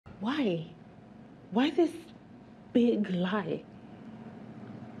Why? Why this big lie?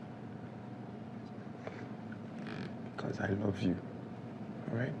 Because I love you,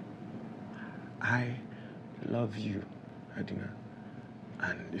 all right? I love you, Adina.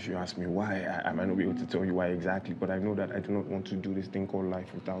 And if you ask me why, I might not be able to tell you why exactly, but I know that I do not want to do this thing called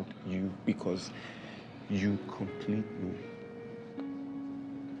life without you because you complete me.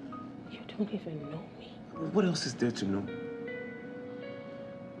 You don't even know me. What else is there to know?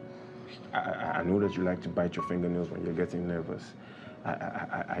 I know that you like to bite your fingernails when you're getting nervous.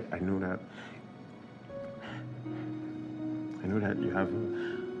 I know that. I know that you have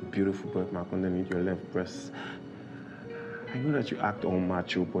a beautiful birthmark underneath your left breast. I know that you act all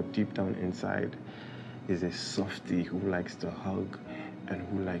macho, but deep down inside is a softie who likes to hug and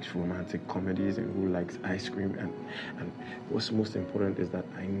who likes romantic comedies and who likes ice cream. And what's most important is that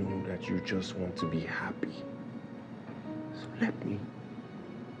I know that you just want to be happy. So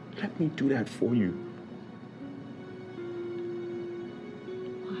let me do that for you.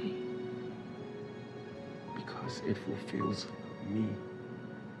 Why? Because it fulfills me.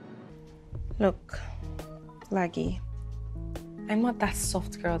 Look, Laggy, I'm not that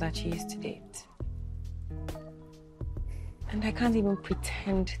soft girl that you used to date. And I can't even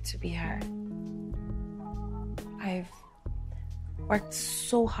pretend to be her. I've worked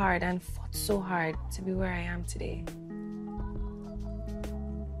so hard and fought so hard to be where I am today.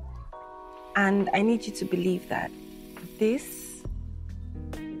 And I need you to believe that this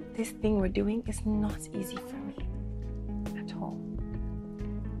thing we're doing is not easy for me at all.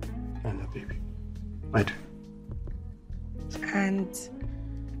 I know, baby. I do. And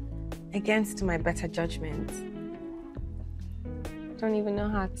against my better judgment, I don't even know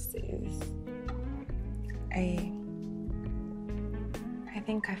how to say this. I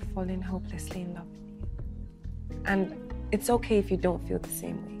think I've fallen hopelessly in love with you. And it's okay if you don't feel the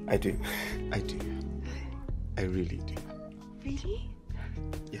same way. I do. I really do. Really?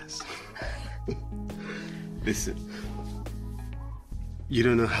 Yes. Listen, you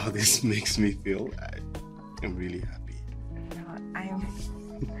don't know how this makes me feel. I'm really happy.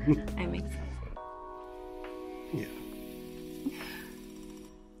 No, I'm excited. Yeah.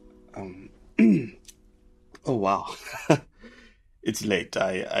 Oh wow. It's late.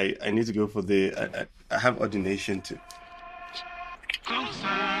 I need to go for the I have ordination too.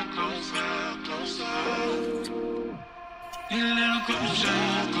 Closer, closer, closer. A little closer,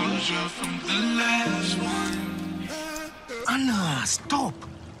 closer from the last one. Anna, stop.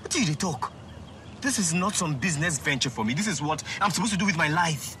 What do you talk? This is not some business venture for me. This is what I'm supposed to do with my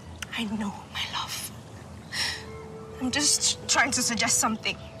life. I know, my love. I'm just trying to suggest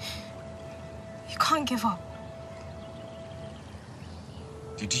something. You can't give up.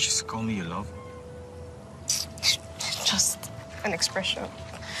 Did you just call me your love? Just an expression.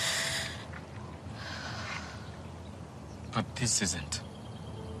 But this isn't.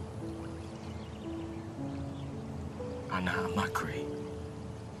 Anna Makri.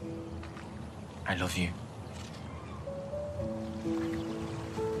 I love you.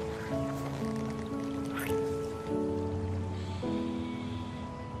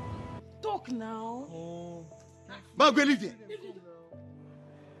 Talk now.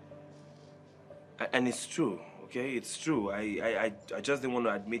 And it's true, okay? It's true. I just didn't want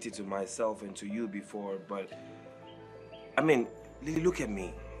to admit it to myself and to you before, but... I mean, Lily, look at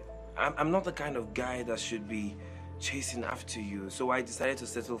me. I'm not the kind of guy that should be chasing after you, so I decided to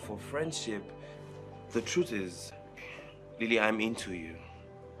settle for friendship. The truth is, Lily, I'm into you.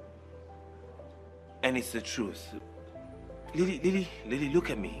 And it's the truth. Lily, look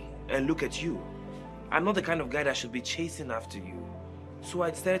at me and look at you. I'm not the kind of guy that should be chasing after you. So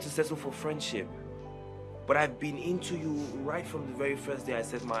I decided to settle for friendship. But I've been into you right from the very first day I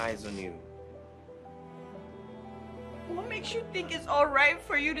set my eyes on you. What makes you think it's all right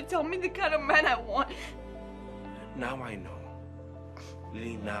for you to tell me the kind of man I want? Now I know.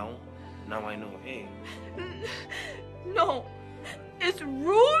 Lily, now I know. Hey. No. It's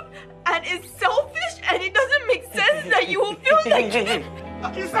rude and it's selfish and it doesn't make sense that you will feel like... Hey.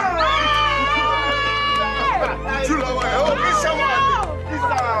 True love, I hope.